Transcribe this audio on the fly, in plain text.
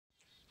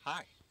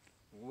Hi,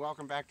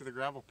 welcome back to the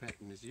gravel pit,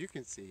 and as you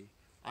can see,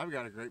 I've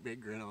got a great big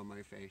grin on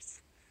my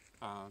face.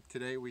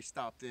 Today we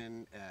stopped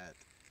in at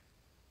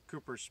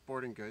Cooper's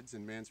Sporting Goods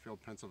in Mansfield,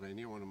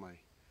 Pennsylvania, one of my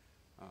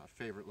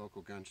favorite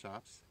local gun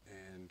shops,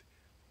 and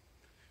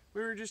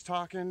we were just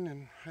talking,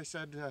 and I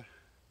said to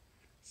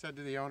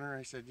the owner,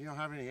 I said, "You don't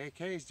have any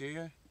AKs, do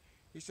you?"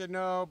 He said,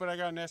 "No, but I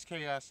got an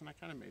SKS," and I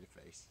kind of made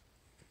a face.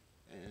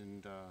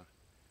 And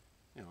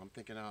I'm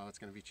thinking, oh, it's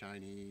going to be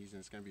Chinese and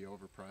it's going to be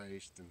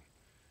overpriced, and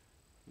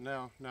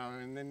no,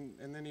 and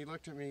then he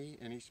looked at me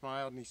and he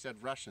smiled and he said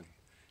Russian,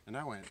 and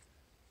I went,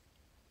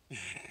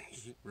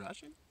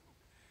 Russian?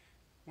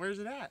 Where's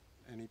it at?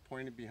 And he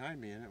pointed behind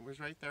me, and it was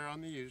right there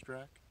on the used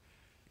rack.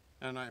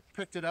 And I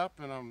picked it up,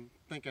 and I'm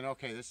thinking,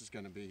 okay, this is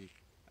going to be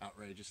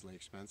outrageously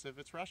expensive.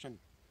 It's Russian.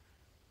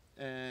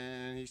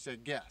 And he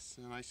said, guess.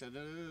 And I said,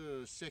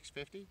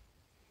 $650.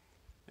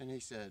 And he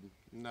said,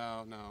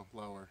 no,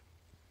 lower.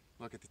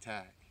 Look at the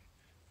tag.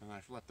 And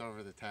I flipped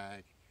over the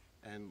tag,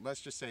 and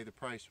let's just say the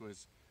price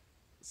was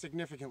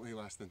significantly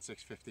less than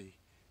 $650,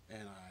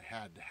 and I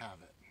had to have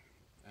it.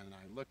 And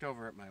I looked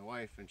over at my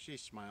wife, and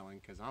she's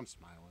smiling because I'm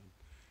smiling,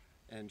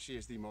 and she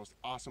is the most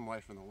awesome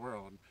wife in the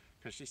world,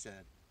 because she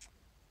said,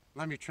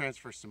 "Let me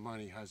transfer some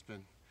money,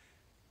 husband."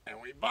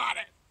 And we bought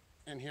it,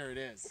 and here it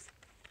is.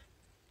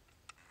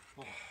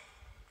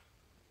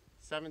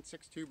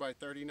 7.62 by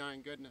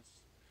 39 goodness,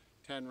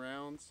 10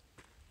 rounds.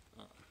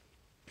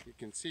 You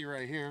can see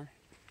right here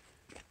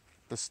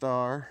the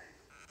star,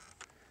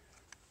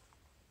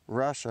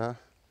 Russia,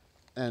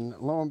 and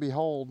lo and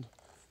behold,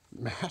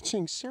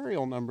 matching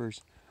serial numbers.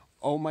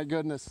 Oh my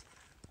goodness,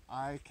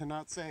 I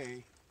cannot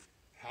say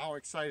how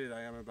excited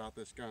I am about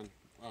this gun.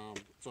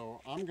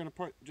 So I'm gonna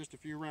put just a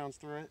few rounds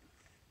through it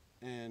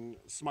and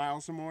smile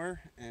some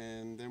more,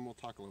 and then we'll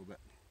talk a little bit.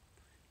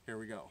 Here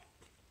we go.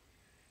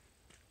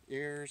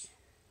 Ears,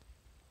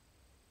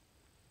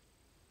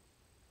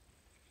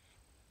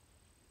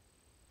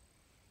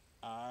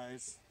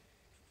 eyes,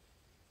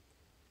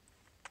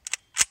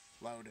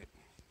 loaded.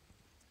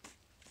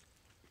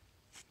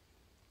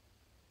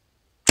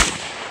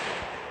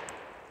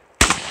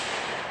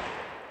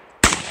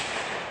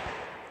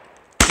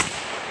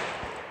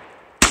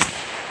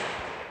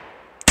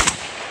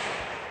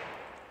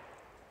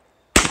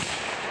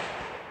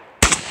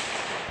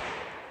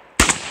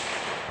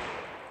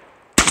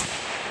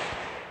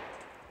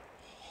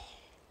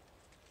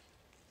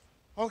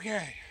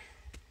 Okay.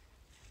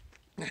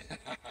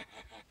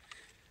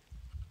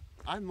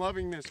 I'm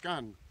loving this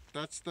gun.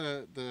 That's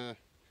the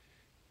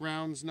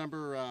rounds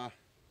number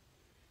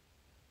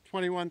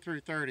 21 through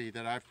 30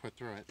 that I've put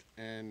through it,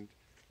 and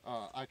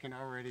I can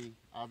already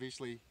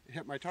obviously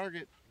hit my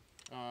target.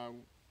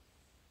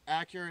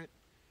 Accurate,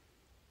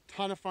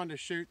 ton of fun to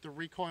shoot. The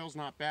recoil's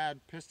not bad,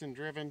 piston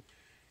driven.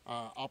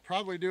 I'll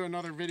probably do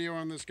another video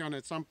on this gun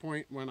at some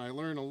point when I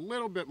learn a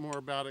little bit more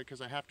about it, because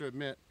I have to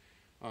admit,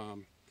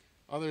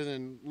 other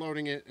than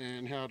loading it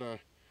and how to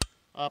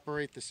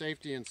operate the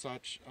safety and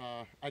such,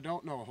 I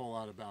don't know a whole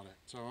lot about it.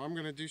 So I'm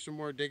going to do some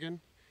more digging,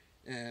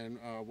 and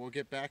we'll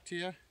get back to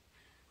you.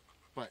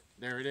 But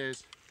there it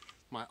is,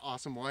 my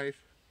awesome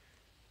wife,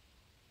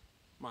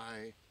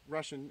 my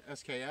Russian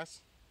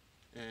SKS,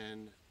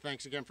 and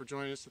thanks again for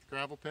joining us at the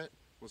gravel pit.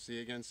 We'll see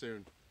you again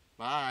soon.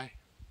 Bye.